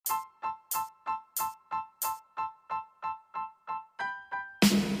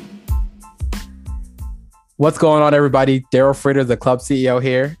What's going on, everybody? Daryl Fritter, the club CEO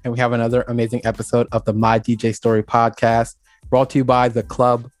here, and we have another amazing episode of the My DJ Story podcast, brought to you by The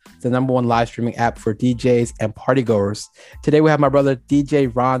Club, the number one live streaming app for DJs and partygoers. Today, we have my brother,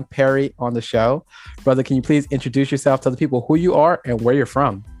 DJ Ron Perry, on the show. Brother, can you please introduce yourself, tell the people who you are and where you're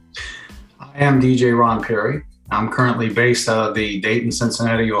from? I am DJ Ron Perry. I'm currently based out of the Dayton,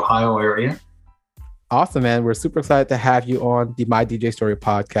 Cincinnati, Ohio area. Awesome, man. We're super excited to have you on the My DJ Story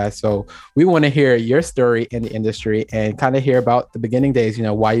podcast. So we want to hear your story in the industry and kind of hear about the beginning days,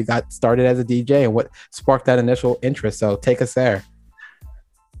 why you got started as a DJ and what sparked that initial interest. So take us there.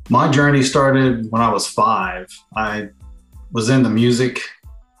 My journey started when I was 5. I was into music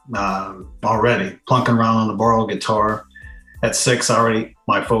already, plunking around on the borrowed guitar. At 6,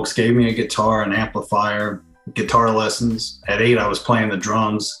 my folks gave me a guitar, an amplifier, guitar lessons. At 8, I was playing the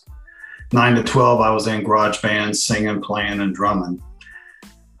drums. 9 to 12, I was in garage bands, singing, playing, and drumming.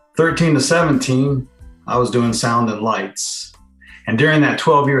 13 to 17, I was doing sound and lights. And during that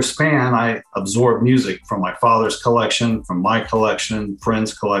 12-year span, I absorbed music from my father's collection, from my collection,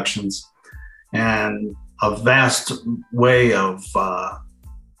 friends' collections, and a vast way of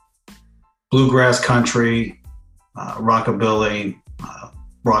bluegrass country, rockabilly,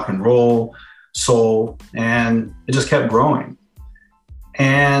 rock and roll, soul, and it just kept growing.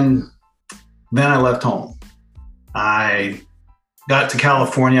 And then I left home. I got to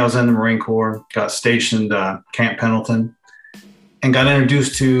California. I was in the Marine Corps, got stationed Camp Pendleton, and got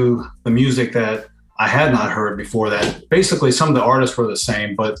introduced to the music that I had not heard before that. Basically, some of the artists were the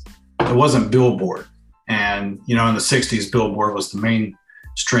same, but it wasn't Billboard. And, in the 60s, Billboard was the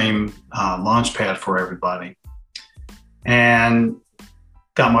mainstream launch pad for everybody. And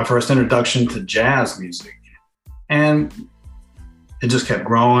got my first introduction to jazz music. And it just kept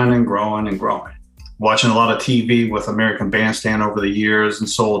growing and growing and growing. Watching a lot of TV with American Bandstand over the years and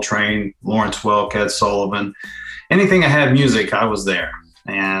Soul Train, Lawrence Welk, Ed Sullivan. Anything that had music, I was there.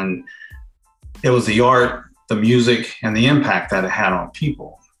 And it was the art, the music, and the impact that it had on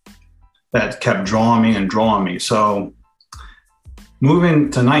people that kept drawing me and drawing me. So moving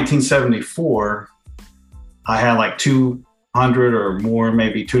to 1974, I had like 200 or more,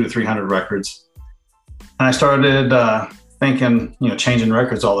 maybe 200 to 300 records. And I started thinking, changing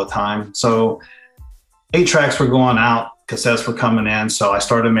records all the time. So 8 tracks were going out, cassettes were coming in. So I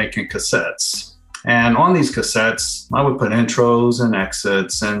started making cassettes. And on these cassettes, I would put intros and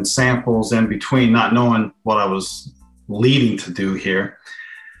exits and samples in between, not knowing what I was leading to do here.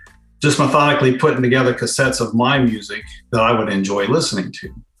 Just methodically putting together cassettes of my music that I would enjoy listening to.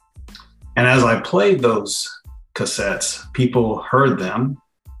 And as I played those cassettes, people heard them,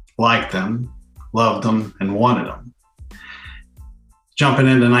 liked them, loved them, and wanted them. Jumping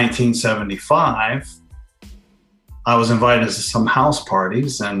into 1975, I was invited to some house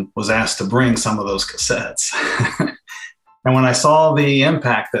parties and was asked to bring some of those cassettes. And when I saw the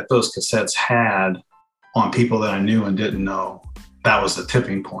impact that those cassettes had on people that I knew and didn't know, that was the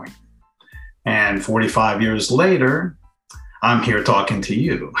tipping point. And 45 years later, I'm here talking to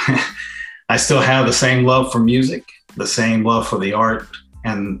you. I still have the same love for music, the same love for the art,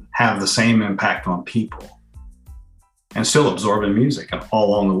 and have the same impact on people. And still absorbing music all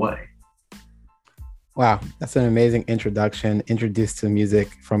along the way. Wow, that's an amazing introduction. Introduced to music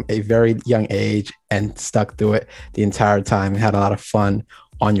from a very young age and stuck through it the entire time and had a lot of fun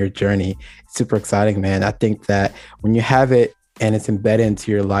on your journey. It's super exciting, man. I think that when you have it and it's embedded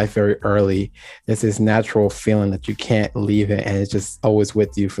into your life very early, there's this natural feeling that you can't leave it and it's just always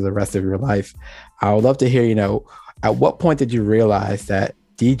with you for the rest of your life. I would love to hear, at what point did you realize that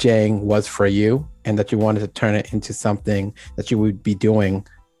DJing was for you and that you wanted to turn it into something that you would be doing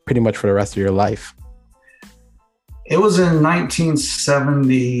pretty much for the rest of your life? It was in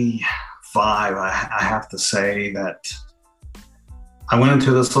 1975, I have to say, that I went into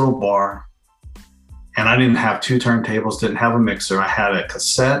this little bar and I didn't have 2 turntables, didn't have a mixer. I had a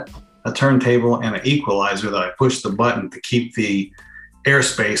cassette, a turntable, and an equalizer that I pushed the button to keep the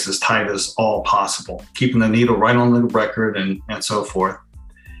airspace as tight as all possible, keeping the needle right on the record and so forth.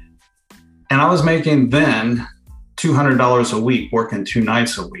 And I was making then $200 a week, working 2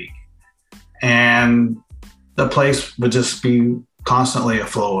 nights a week. And the place would just be constantly a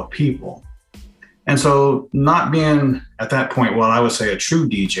flow of people. And so not being at that point what I would say a true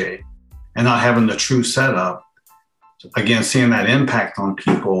DJ and not having the true setup, again, seeing that impact on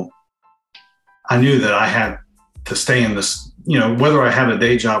people, I knew that I had to stay in this, whether I had a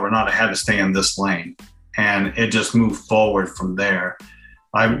day job or not, I had to stay in this lane. And it just moved forward from there.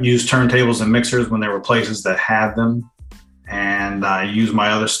 I used turntables and mixers when there were places that had them. And I used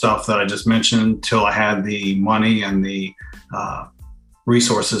my other stuff that I just mentioned till I had the money and the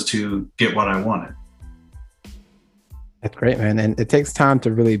resources to get what I wanted. That's great, man. And it takes time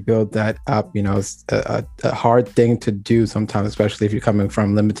to really build that up. You know, it's a hard thing to do sometimes, especially if you're coming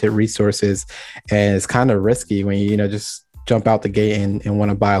from limited resources. And it's kind of risky when you know, just jump out the gate and want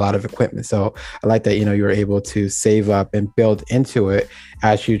to buy a lot of equipment. So I like that, you know, you're able to save up and build into it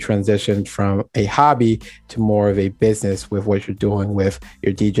as you transition from a hobby to more of a business with what you're doing with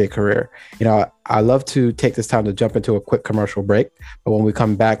your DJ career. You know, I love to take this time to jump into a quick commercial break. But when we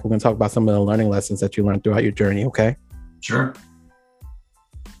come back, we're going to talk about some of the learning lessons that you learned throughout your journey. Okay. Sure.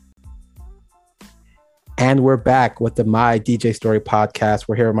 And we're back with the My DJ Story podcast.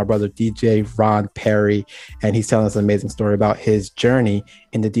 We're here with my brother, DJ Ron Perry, and he's telling us an amazing story about his journey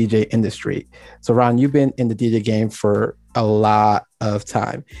in the DJ industry. So Ron, you've been in the DJ game for a lot of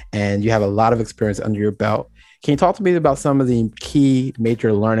time and you have a lot of experience under your belt. Can you talk to me about some of the key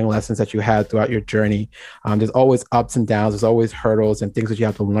major learning lessons that you had throughout your journey? There's always ups and downs. There's always hurdles and things that you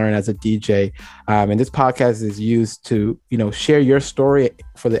have to learn as a DJ. And this podcast is used to, you know, share your story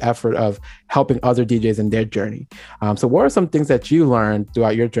for the effort of helping other DJs in their journey. So what are some things that you learned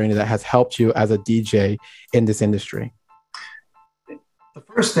throughout your journey that has helped you as a DJ in this industry? The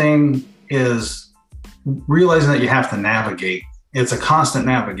first thing is realizing that you have to navigate. It's a constant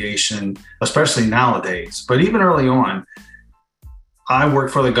navigation, especially nowadays. But even early on, I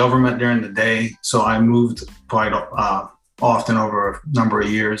worked for the government during the day, so I moved quite often over a number of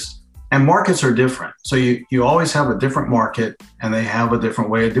years. And markets are different. So you always have a different market and they have a different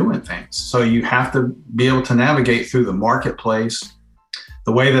way of doing things. So you have to be able to navigate through the marketplace,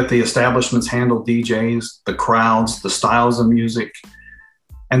 the way that the establishments handle DJs, the crowds, the styles of music.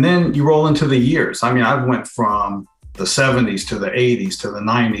 And then you roll into the years. I mean, I went from the 70s to the 80s to the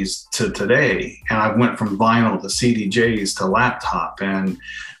 90s to today. And I went from vinyl to CDJs to laptop. And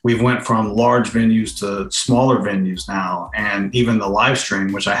we've went from large venues to smaller venues now. And even the live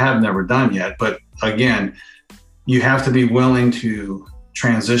stream, which I have never done yet. But again, you have to be willing to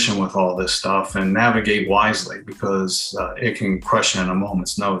transition with all this stuff and navigate wisely because it can crush you in a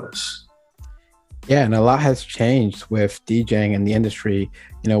moment's notice. Yeah, and a lot has changed with DJing in the industry,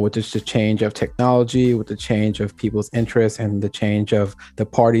 you know, with just the change of technology, with the change of people's interests and the change of the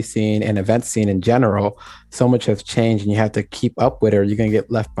party scene and event scene in general. So much has changed and you have to keep up with it or you're going to get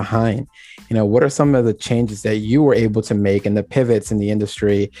left behind. You know, what are some of the changes that you were able to make and the pivots in the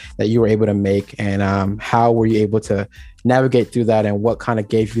industry that you were able to make, and how were you able to navigate through that, and what kind of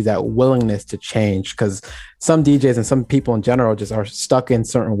gave you that willingness to change? Because some DJs and some people in general just are stuck in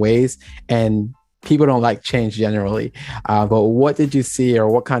certain ways and people don't like change generally. But what did you see, or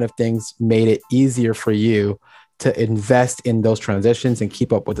what kind of things made it easier for you to invest in those transitions and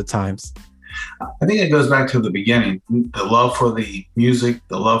keep up with the times? I think it goes back to the beginning, the love for the music,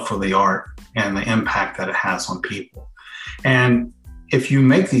 the love for the art, and the impact that it has on people. And if you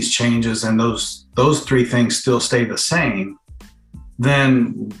make these changes and those three things still stay the same,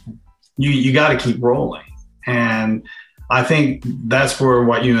 then you got to keep rolling. And I think that's where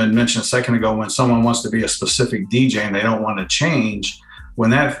what you had mentioned a second ago, when someone wants to be a specific DJ and they don't want to change, when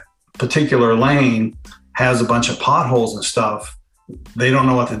that particular lane has a bunch of potholes and stuff, they don't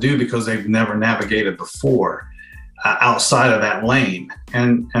know what to do because they've never navigated before outside of that lane.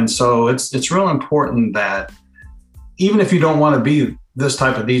 And so it's real important that even if you don't want to be this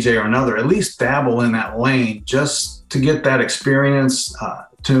type of DJ or another, at least dabble in that lane just to get that experience,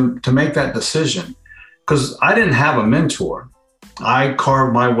 to make that decision. Because I didn't have a mentor. I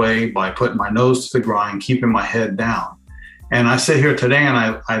carved my way by putting my nose to the grind, keeping my head down. And I sit here today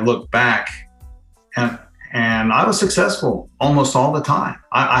and I look back and I was successful almost all the time.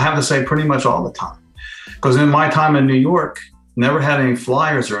 I have to say pretty much all the time. Because in my time in New York, never had any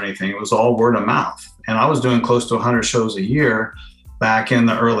flyers or anything. It was all word of mouth. And I was doing close to 100 shows a year back in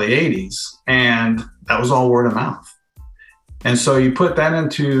the early 80s. And that was all word of mouth. And so you put that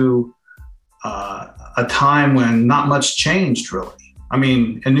into a time when not much changed, really. I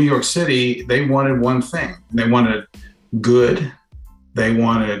mean, in New York City, they wanted one thing. They wanted good, they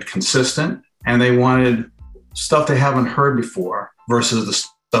wanted consistent, and they wanted stuff they haven't heard before versus the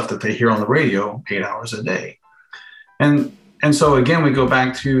stuff that they hear on the radio 8 hours a day. And so again, we go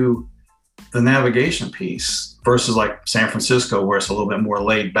back to the navigation piece versus like San Francisco, where it's a little bit more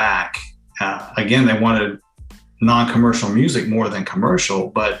laid back. Again, they wanted non-commercial music more than commercial,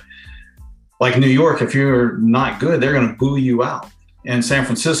 but like New York, if you're not good, they're going to boo you out. In San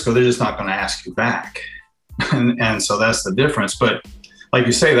Francisco, they're just not going to ask you back. And so that's the difference. But like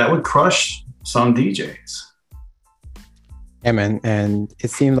you say, that would crush some DJs. Yeah, man. And it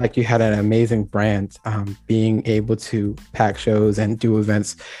seemed like you had an amazing brand, being able to pack shows and do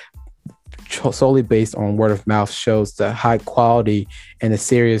events solely based on word of mouth shows the high quality and the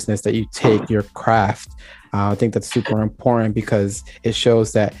seriousness that you take your craft. I think that's super important because it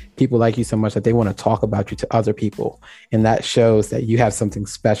shows that people like you so much that they want to talk about you to other people. And that shows that you have something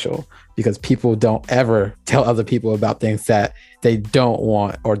special, because people don't ever tell other people about things that they don't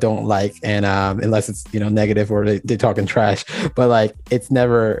want or don't like. And unless it's, negative or they're talking trash, but like, it's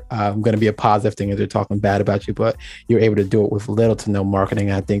never going to be a positive thing if they're talking bad about you, but you're able to do it with little to no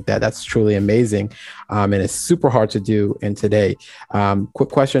marketing. I think that that's truly amazing. And it's super hard to do in today. Quick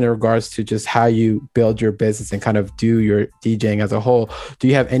question in regards to just how you build your business and kind of do your DJing as a whole. Do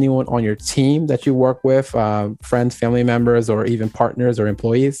you have anyone on your team that you work with, friends, family members, or even partners or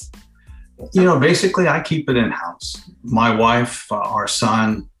employees? Basically I keep it in-house. My wife, our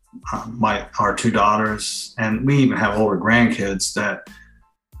son, our two daughters, and we even have older grandkids that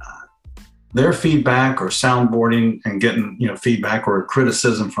their feedback or soundboarding and getting, feedback or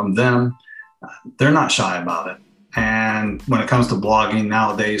criticism from them, they're not shy about it. And when it comes to blogging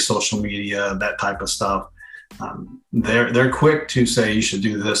nowadays, social media, that type of stuff, they're quick to say you should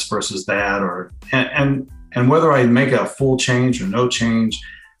do this versus that, and whether I make a full change or no change,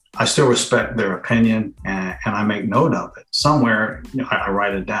 I still respect their opinion, and I make note of it somewhere. I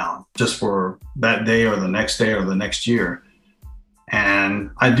write it down just for that day or the next day or the next year.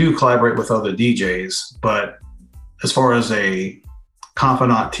 And I do collaborate with other DJs, but as far as a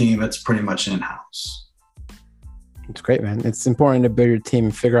confidant team, it's pretty much in-house. It's great, man. It's important to build your team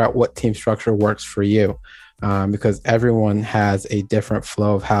and figure out what team structure works for you. Because everyone has a different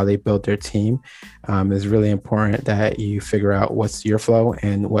flow of how they build their team. It's really important that you figure out what's your flow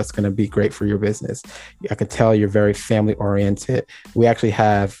and what's going to be great for your business. I can tell you're very family oriented. We actually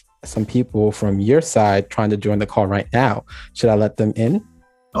have some people from your side trying to join the call right now. Should I let them in?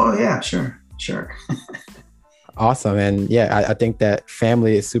 Oh yeah, sure. Awesome. And yeah, I think that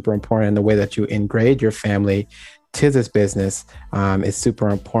family is super important, in the way that you integrate your family to this business is super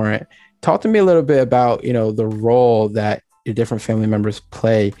important. Talk to me a little bit about, the role that your different family members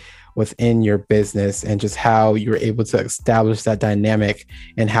play within your business and just how you're able to establish that dynamic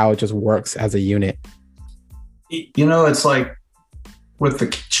and how it just works as a unit. It's like with the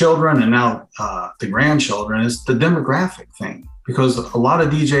children and now the grandchildren, it's the demographic thing, because a lot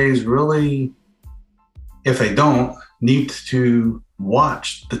of DJs really, if they don't, need to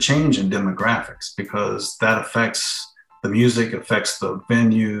watch the change in demographics, because that affects the music, affects the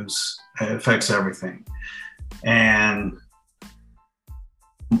venues, it affects everything. And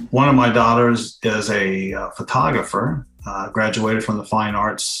one of my daughters is a photographer, graduated from the Fine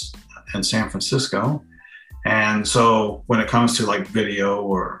Arts in San Francisco. And so when it comes to like video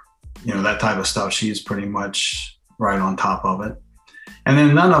or, that type of stuff, she's pretty much right on top of it. And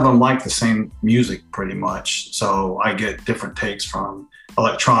then none of them like the same music pretty much. So I get different takes from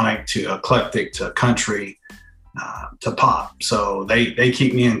electronic to eclectic to country to pop. So they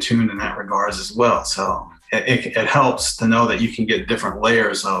keep me in tune in that regards as well. So it helps to know that you can get different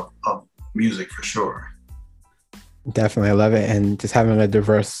layers of music for sure. Definitely. I love it. And just having a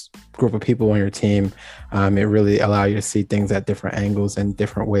diverse group of people on your team, it really allows you to see things at different angles and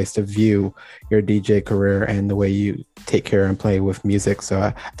different ways to view your DJ career and the way you take care and play with music. So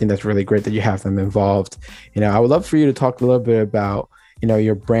I think that's really great that you have them involved. I would love for you to talk a little bit about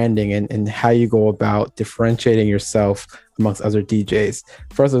your branding and how you go about differentiating yourself amongst other DJs.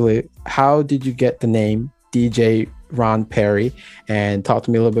 Firstly, how did you get the name DJ Ron Perry? And talk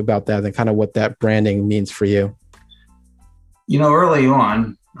to me a little bit about that and kind of what that branding means for you. Early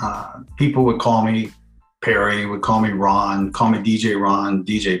on, people would call me Perry, would call me Ron, call me DJ Ron,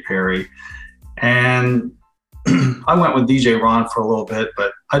 DJ Perry. And I went with DJ Ron for a little bit,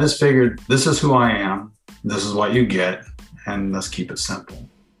 but I just figured this is who I am. This is what you get. And let's keep it simple.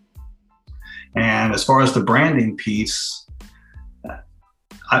 And as far as the branding piece,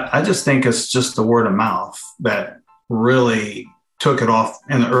 I just think it's just the word of mouth that really took it off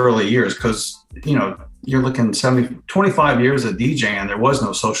in the early years, because, you're looking 25 years of DJing, there was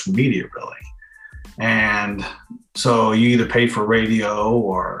no social media really. And so you either paid for radio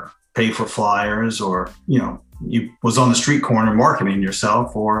or paid for flyers, or, you was on the street corner marketing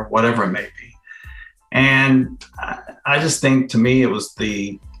yourself or whatever it may be. And I just think, to me, it was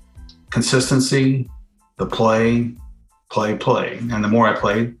the consistency, the play. And the more I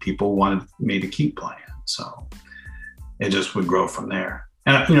played, people wanted me to keep playing. So it just would grow from there.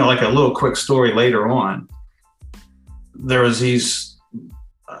 And, like a little quick story later on, there was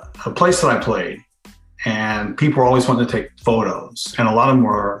a place that I played, and people were always wanting to take photos. And a lot of them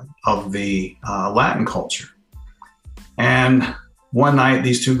were of the Latin culture. And one night,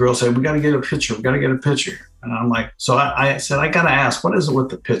 these two girls said, we got to get a picture. And I'm like, so I said, I got to ask, what is it with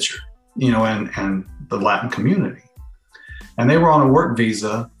the picture, and the Latin community? And they were on a work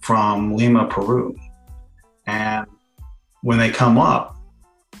visa from Lima, Peru. And when they come up,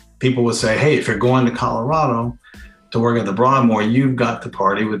 people would say, hey, if you're going to Colorado to work at the Broadmoor, you've got to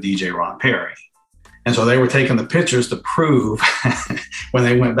party with DJ Ron Perry. And so they were taking the pictures to prove when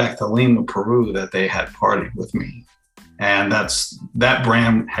they went back to Lima, Peru, that they had partied with me. And that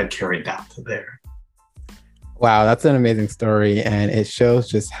brand had carried down to there. Wow, that's an amazing story. And it shows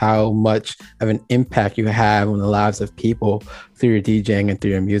just how much of an impact you have on the lives of people through your DJing and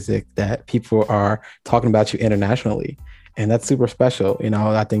through your music, that people are talking about you internationally. And that's super special.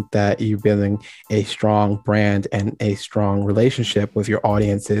 I think that you're building a strong brand and a strong relationship with your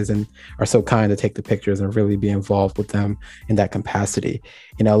audiences, and are so kind to take the pictures and really be involved with them in that capacity.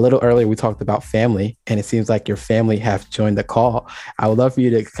 A little earlier, we talked about family, and it seems like your family have joined the call. I would love for you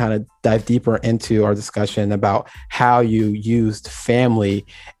to kind of dive deeper into our discussion about how you used family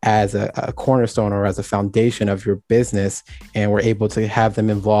as a cornerstone or as a foundation of your business, and were able to have them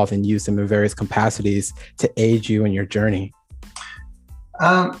involved and use them in various capacities to aid you in your journey.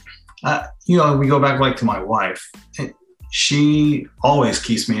 We go back like to my wife. She always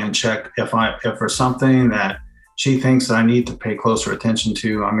keeps me in check if there's something that she thinks that I need to pay closer attention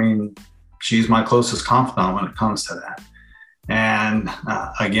to. I mean, she's my closest confidant when it comes to that. And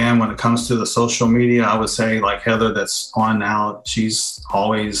again, when it comes to the social media, I would say like Heather that's on now, she's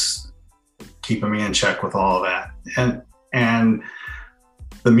always keeping me in check with all of that. And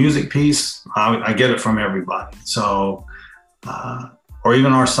the music piece, I get it from everybody. So, or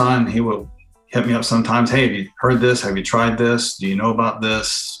even our son, he will hit me up sometimes. Hey, have you heard this? Have you tried this? Do you know about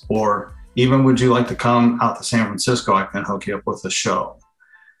this? Or even, would you like to come out to San Francisco? I can hook you up with a show.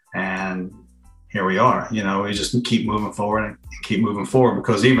 And here we are. We just keep moving forward and keep moving forward,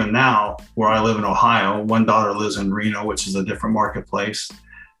 because even now, where I live in Ohio, one daughter lives in Reno, which is a different marketplace.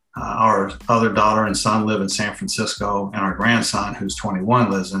 Our other daughter and son live in San Francisco, and our grandson, who's 21,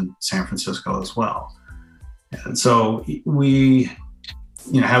 lives in San Francisco as well. And so we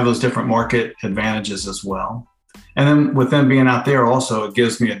have those different market advantages as well. And then with them being out there also, it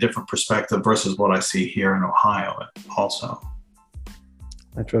gives me a different perspective versus what I see here in Ohio also.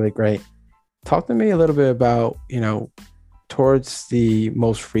 That's really great. Talk to me a little bit about, towards the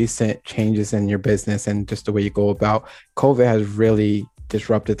most recent changes in your business and just the way you go about. COVID has really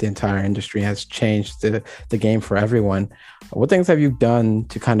disrupted the entire industry, has changed the game for everyone. What things have you done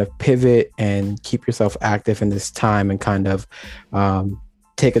to kind of pivot and keep yourself active in this time and kind of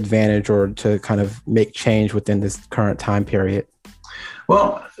take advantage or to kind of make change within this current time period?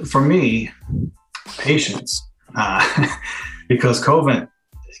 Well, for me, patience, because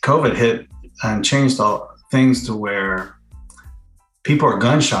COVID hit and changed all things to where people are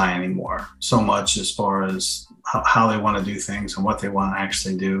gun shy anymore so much as far as how they want to do things and what they want to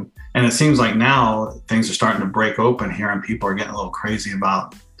actually do. And it seems like now things are starting to break open here and people are getting a little crazy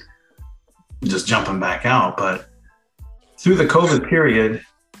about just jumping back out. But through the COVID period,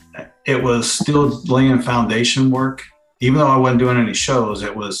 it was still laying foundation work. Even though I wasn't doing any shows,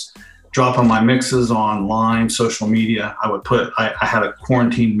 it was dropping my mixes online, social media. I had a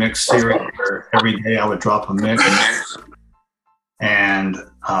quarantine mix series where every day I would drop a mix. And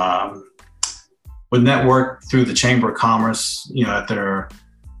would network through the Chamber of Commerce, they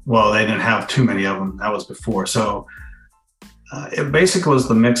didn't have too many of them. That was before. So it basically was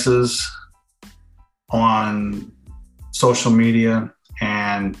the mixes on social media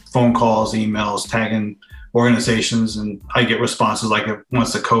and phone calls, emails, tagging organizations. And I get responses like,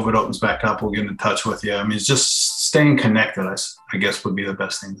 once the COVID opens back up, we'll get in touch with you. I mean, it's just staying connected, I guess would be the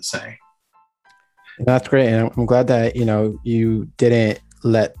best thing to say. That's great. And I'm glad that, you didn't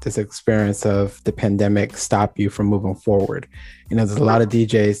let this experience of the pandemic stop you from moving forward. There's a lot of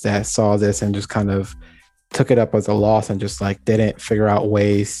DJs that saw this and just kind of took it up as a loss and just like didn't figure out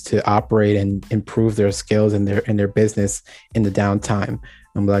ways to operate and improve their skills in their business in the downtime.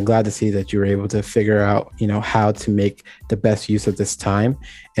 I'm glad to see that you were able to figure out, how to make the best use of this time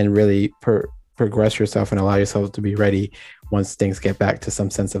and really progress yourself and allow yourself to be ready once things get back to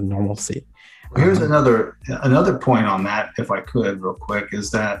some sense of normalcy. Here's another point on that, if I could, real quick,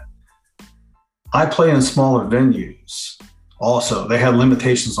 is that I play in smaller venues. Also, they had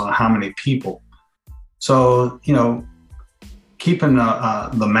limitations on how many people. So, keeping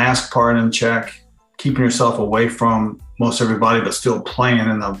the mask part in check, keeping yourself away from most everybody, but still playing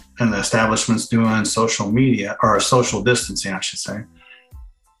in the establishments, doing social media or social distancing, I should say.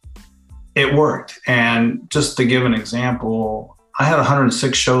 It worked. And just to give an example, I had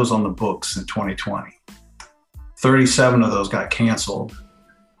 106 shows on the books in 2020. 37 of those got canceled.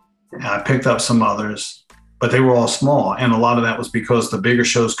 And I picked up some others, but they were all small. And a lot of that was because the bigger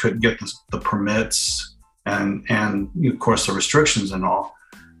shows couldn't get the permits and of course the restrictions and all.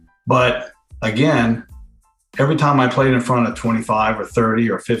 But again, every time I played in front of 25 or 30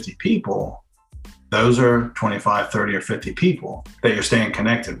 or 50 people, those are 25, 30 or 50 people that you're staying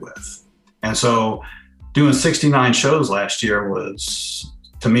connected with. And so doing 69 shows last year was,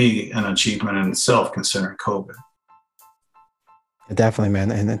 to me, an achievement in itself, considering COVID. Definitely,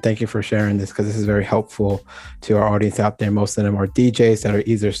 man. And thank you for sharing this, because this is very helpful to our audience out there. Most of them are DJs that are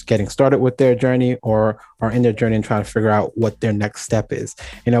either getting started with their journey or are in their journey and trying to figure out what their next step is.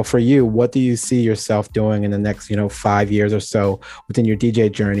 For you, what do you see yourself doing in the next, 5 years or so within your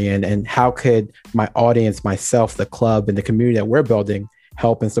DJ journey? And how could my audience, myself, the club, and the community that we're building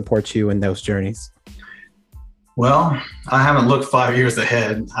help and support you in those journeys? Well, I haven't looked 5 years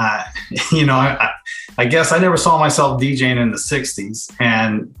ahead. I guess I never saw myself DJing in the 60s,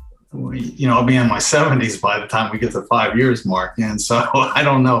 and I'll be in my 70s by the time we get to 5 years mark. And so I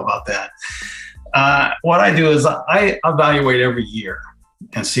don't know about that. What I do is I evaluate every year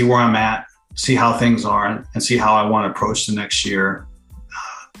and see where I'm at, see how things are, and see how I want to approach the next year.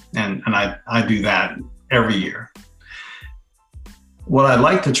 And I do that every year. What I'd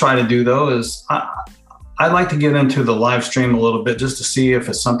like to try to do, though, is I'd like to get into the live stream a little bit, just to see if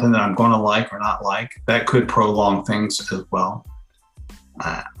it's something that I'm going to like or not like. That could prolong things as well.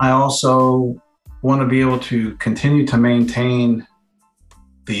 I also want to be able to continue to maintain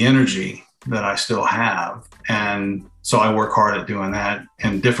the energy that I still have. And so I work hard at doing that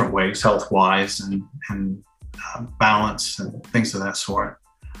in different ways, health-wise and balance and things of that sort.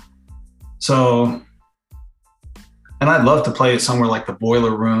 So, and I'd love to play it somewhere like the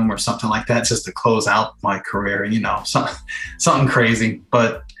Boiler Room or something like that, just to close out my career, something crazy.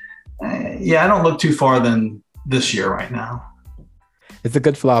 But I don't look too far than this year right now. It's a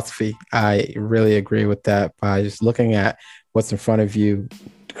good philosophy. I really agree with that. By just looking at what's in front of you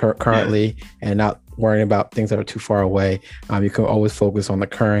currently and not worrying about things that are too far away, you can always focus on the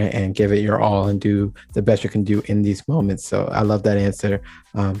current and give it your all and do the best you can do in these moments. So I love that answer.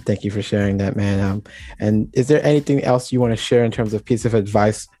 Thank you for sharing that, man. And is there anything else you want to share in terms of piece of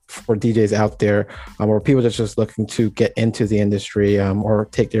advice for DJs out there, or people that's just looking to get into the industry or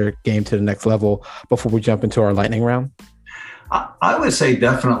take their game to the next level before we jump into our lightning round? I would say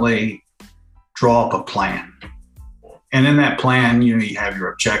definitely draw up a plan. And in that plan, you have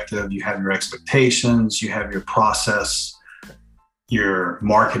your objective, you have your expectations, you have your process, your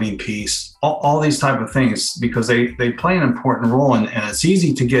marketing piece, all these type of things, because they play an important role. And it's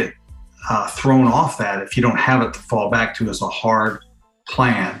easy to get thrown off that if you don't have it to fall back to as a hard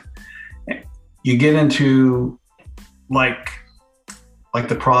plan. You get into like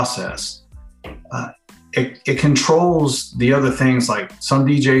the process. It controls the other things, like some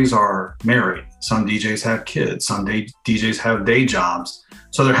DJs are married, some DJs have kids, some DJs have day jobs.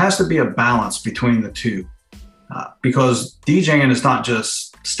 So there has to be a balance between the two, because DJing is not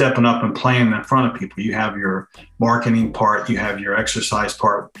just stepping up and playing in front of people. You have your marketing part, you have your exercise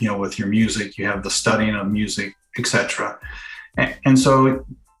part, with your music, you have the studying of music, etc. And so,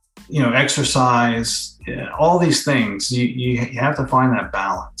 exercise, all these things, you have to find that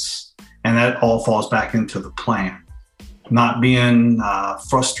balance. And that all falls back into the plan, not being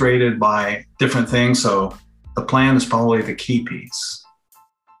frustrated by different things. So the plan is probably the key piece.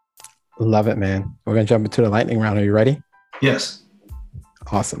 Love it, man. We're going to jump into the lightning round. Are you ready? Yes.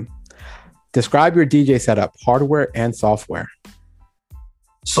 Awesome. Describe your DJ setup, hardware and software.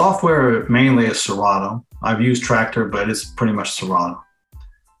 Software mainly is Serato. I've used Traktor, but it's pretty much Serato.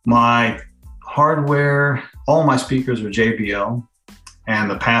 My hardware, all my speakers are JBL.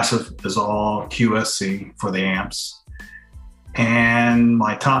 And the passive is all QSC for the amps. And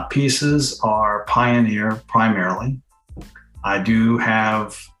my top pieces are Pioneer primarily. I do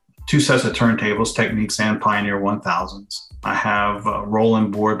have 2 sets of turntables, Technics and Pioneer 1000s. I have a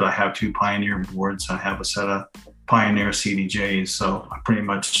Roland board, but I have 2 Pioneer boards. I have a set of Pioneer CDJs. So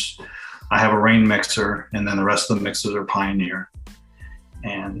I have a Rain mixer, and then the rest of the mixers are Pioneer.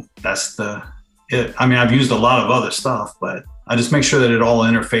 And that's it. I mean, I've used a lot of other stuff, but I just make sure that it all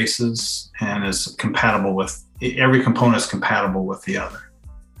interfaces and is compatible with, every component is compatible with the other.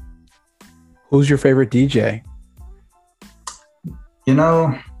 Who's your favorite DJ?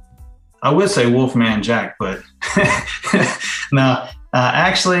 I would say Wolfman Jack, but no,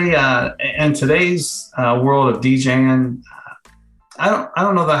 actually, in today's world of DJing, I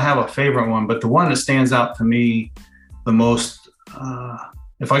don't know that I have a favorite one, but the one that stands out to me the most,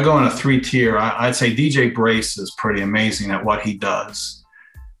 if I go in a 3-tier, I'd say DJ Brace is pretty amazing at what he does.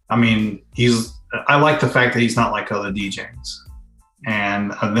 I mean, I like the fact that he's not like other DJs.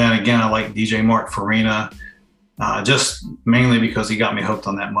 And then again, I like DJ Mark Farina, just mainly because he got me hooked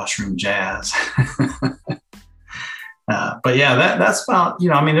on that mushroom jazz. But yeah, that's about,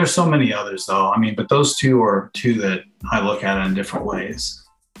 I mean, there's so many others though. I mean, but those two are two that I look at in different ways.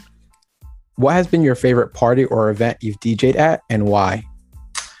 What has been your favorite party or event you've DJ'd at, and why?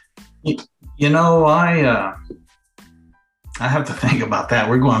 I have to think about that.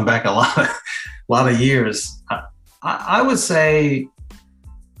 We're going back a lot of years. I would say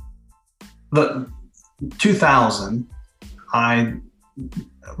the 2000, I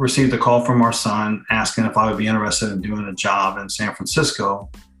received a call from our son asking if I would be interested in doing a job in San Francisco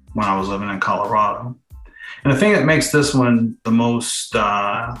when I was living in Colorado. And the thing that makes this one the most,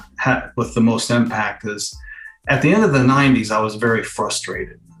 with the most impact is at the end of the 90s, I was very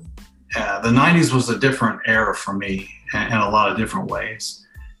frustrated. The 90s was a different era for me in a lot of different ways.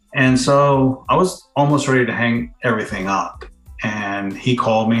 And so I was almost ready to hang everything up. And he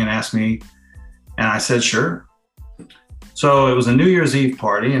called me and asked me, and I said, sure. So it was a New Year's Eve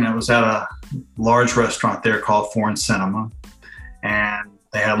party, and it was at a large restaurant there called Foreign Cinema. And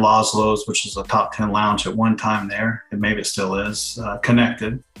they had Laszlo's, which is a top 10 lounge at one time there, and maybe it still is,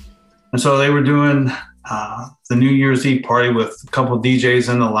 connected. And so they were doing the New Year's Eve party with a couple of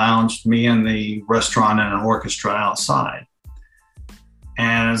DJs in the lounge, me in the restaurant, and an orchestra outside.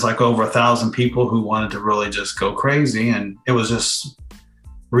 And it was like over 1,000 people who wanted to really just go crazy. And it was just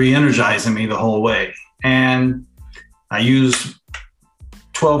re-energizing me the whole way. And I used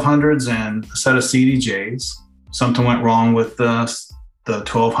 1200s and a set of CDJs. Something went wrong with the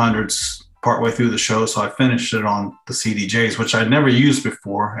 1200s partway through the show, so I finished it on the CDJs, which I'd never used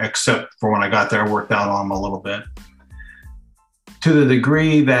before, except for when I got there, I worked out on them a little bit. To the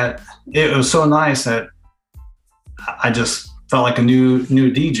degree that it was so nice that I just felt like a new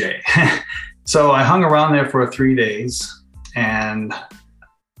DJ. So I hung around there for 3 days, and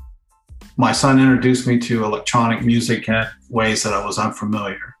my son introduced me to electronic music in ways that I was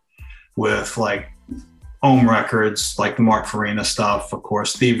unfamiliar with, like Ohm Records, like the Mark Farina stuff, of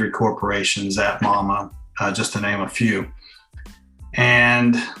course, Thievery Corporation, Zap Mama, just to name a few.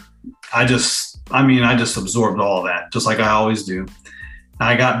 And I just absorbed all that, just like I always do.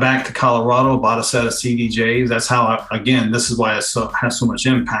 I got back to Colorado, bought a set of CDJs. That's how, this is why it has so much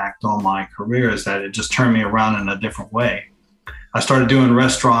impact on my career, is that it just turned me around in a different way. I started doing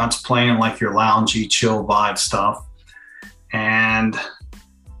restaurants, playing like your loungy, chill vibe stuff, and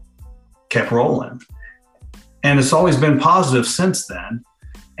kept rolling. And it's always been positive since then.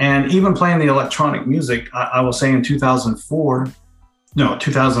 And even playing the electronic music, I will say in 2005,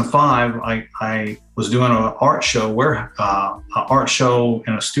 I was doing an art show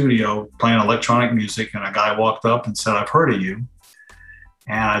in a studio playing electronic music, and a guy walked up and said, "I've heard of you,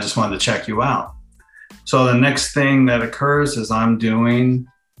 and I just wanted to check you out." So the next thing that occurs is I'm doing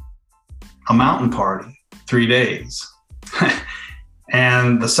a mountain party, 3 days.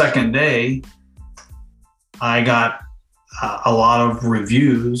 And the second day, I got a lot of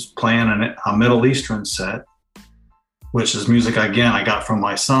reviews playing a Middle Eastern set, which is music, again, I got from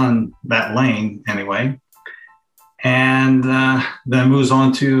my son, that lane anyway. And then moves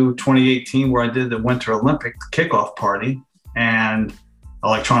on to 2018, where I did the Winter Olympic kickoff party and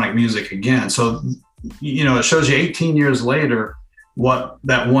electronic music again. So, it shows you 18 years later what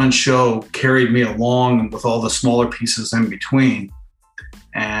that one show carried me along with all the smaller pieces in between.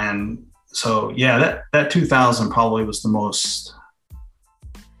 And so, yeah, that 2000 probably was the most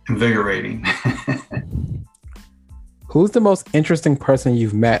invigorating. Who's the most interesting person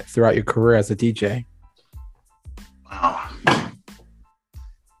you've met throughout your career as a DJ? Wow.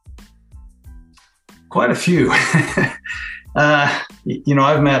 Quite a few.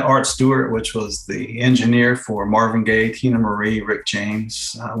 I've met Art Stewart, which was the engineer for Marvin Gaye, Tina Marie, Rick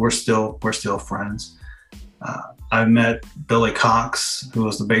James. We're still friends. I've met Billy Cox, who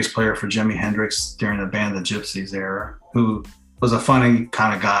was the bass player for Jimi Hendrix during the Band of Gypsies era, who was a funny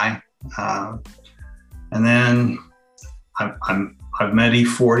kind of guy. And then I've met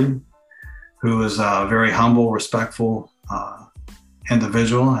E40, who is a very humble, respectful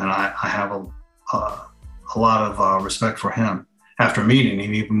individual, and I have a lot of respect for him after meeting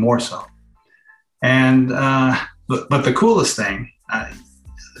him, even more so. And but the coolest thing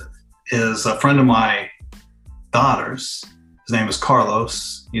is a friend of my daughter's. His name is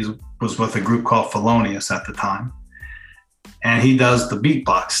Carlos. He was with a group called Felonious at the time, and he does the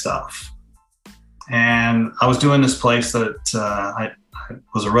beatbox stuff. And I was doing this place that I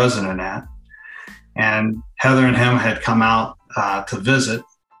was a resident at, and Heather and him had come out to visit,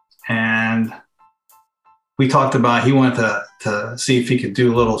 and we talked about, he wanted to see if he could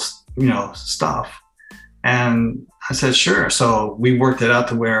do a little, stuff. And I said, sure. So we worked it out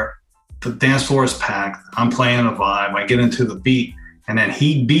to where the dance floor is packed. I'm playing a vibe. I get into the beat, and then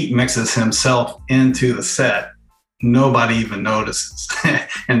he beat mixes himself into the set. nobody even notices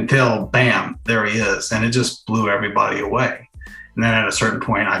until bam, there he is. And it just blew everybody away. And then at a certain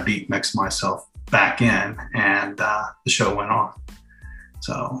point, I beat mixed myself back in, and the show went on.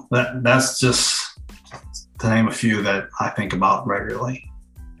 So that's just to name a few that I think about regularly.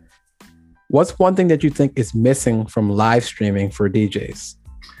 What's one thing that you think is missing from live streaming for DJs?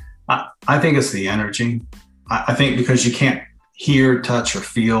 I think it's the energy. I think because you can't hear, touch, or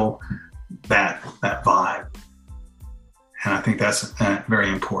feel that vibe. And I think that's very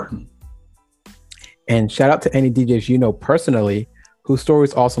important. And shout out to any DJs you know personally whose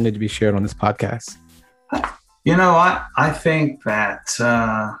stories also need to be shared on this podcast. You know, I think that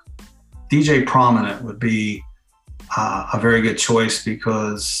DJ Prominent would be a very good choice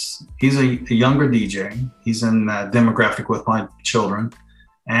because he's a younger DJ. He's in that demographic with my children.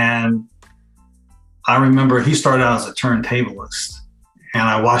 And I remember he started out as a turntablist, and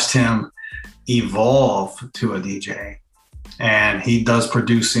I watched him evolve to a DJ. And he does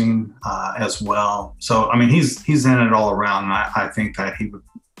producing as well. So, I mean, he's in it all around. And I think that he would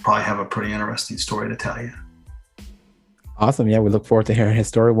probably have a pretty interesting story to tell you. Awesome. Yeah, we look forward to hearing his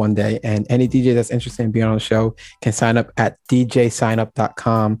story one day. And any DJ that's interested in being on the show can sign up at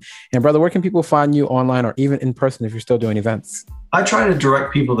djsignup.com. And brother, where can people find you online or even in person if you're still doing events? I try to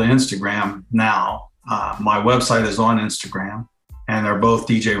direct people to Instagram now. My website is on Instagram, and they're both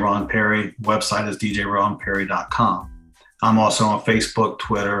DJ Ron Perry. Website is djronperry.com. I'm also on Facebook,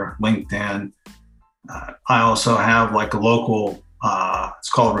 Twitter, LinkedIn. I also have like a local, it's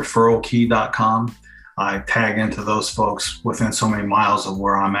called referralkey.com. I tag into those folks within so many miles of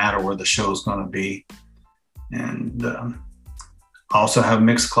where I'm at or where the show's going to be. And I also have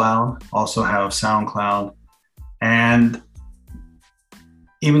Mixcloud, also have SoundCloud, and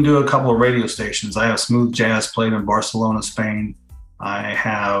even do a couple of radio stations. I have Smooth Jazz played in Barcelona, Spain. I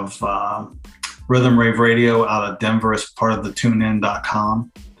have Rhythm Rave Radio out of Denver as part of the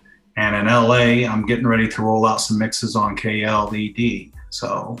tunein.com. And in LA, I'm getting ready to roll out some mixes on KLED.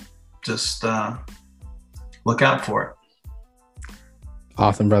 So just look out for it.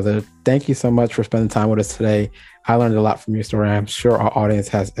 Awesome, brother. Thank you so much for spending time with us today. I learned a lot from your story. I'm sure our audience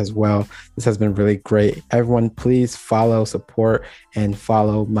has as well. This has been really great. Everyone, please follow, support, and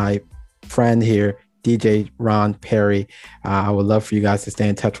follow my friend here, DJ Ron Perry. I would love for you guys to stay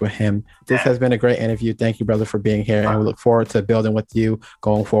in touch with him. This has been a great interview. Thank you, brother, for being here. And we look forward to building with you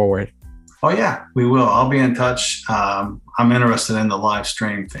going forward. Oh, yeah, we will. I'll be in touch. I'm interested in the live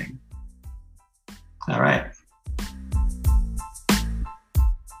stream thing. All right.